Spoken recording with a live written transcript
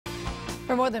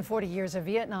For more than 40 years, a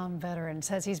Vietnam veteran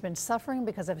says he's been suffering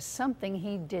because of something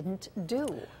he didn't do.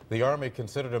 The Army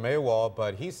considered him AWOL,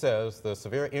 but he says the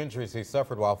severe injuries he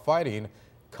suffered while fighting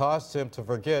caused him to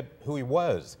forget who he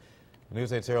was.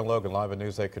 News 8's Aaron Logan live at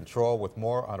News 8 Control with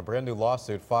more on a brand new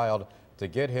lawsuit filed to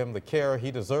get him the care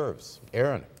he deserves.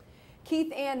 Aaron.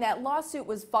 Keith, Ann, that lawsuit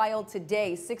was filed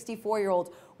today.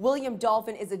 64-year-old William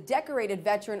Dolphin is a decorated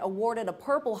veteran awarded a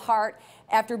Purple Heart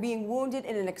after being wounded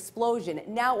in an explosion.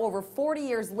 Now, over 40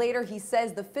 years later, he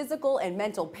says the physical and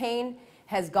mental pain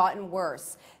has gotten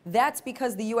worse. That's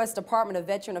because the U.S. Department of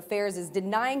Veteran Affairs is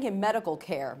denying him medical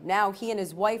care. Now he and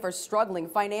his wife are struggling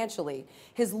financially.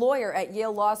 His lawyer at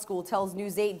Yale Law School tells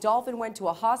News 8 Dolphin went to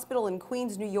a hospital in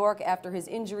Queens, New York after his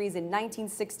injuries in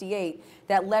 1968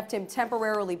 that left him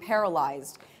temporarily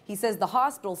paralyzed. He says the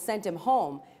hospital sent him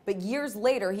home, but years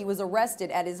later he was arrested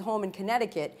at his home in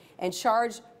Connecticut and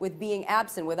charged with being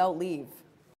absent without leave.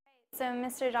 So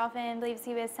Mr. Dolphin believes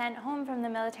he was sent home from the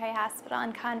military hospital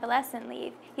on convalescent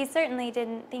leave. He certainly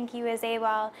didn't think he was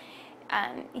AWOL.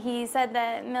 He said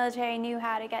the military knew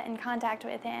how to get in contact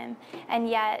with him, and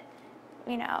yet,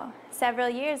 several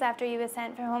years after he was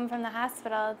sent home from the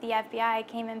hospital, the FBI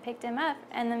came and picked him up,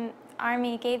 and the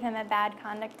Army gave him a bad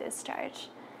conduct discharge.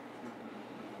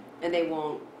 And they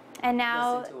won't listen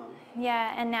to him.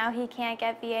 Yeah, and now he can't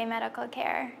get VA medical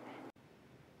care.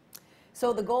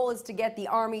 So the goal is to get the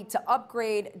Army to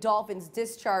upgrade Dolphin's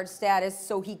discharge status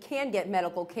so he can get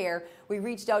medical care. We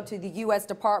reached out to the U.S.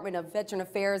 Department of Veteran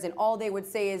Affairs, and all they would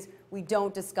say is we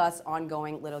don't discuss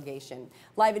ongoing litigation.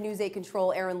 Live at News 8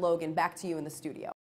 Control, Aaron Logan, back to you in the studio.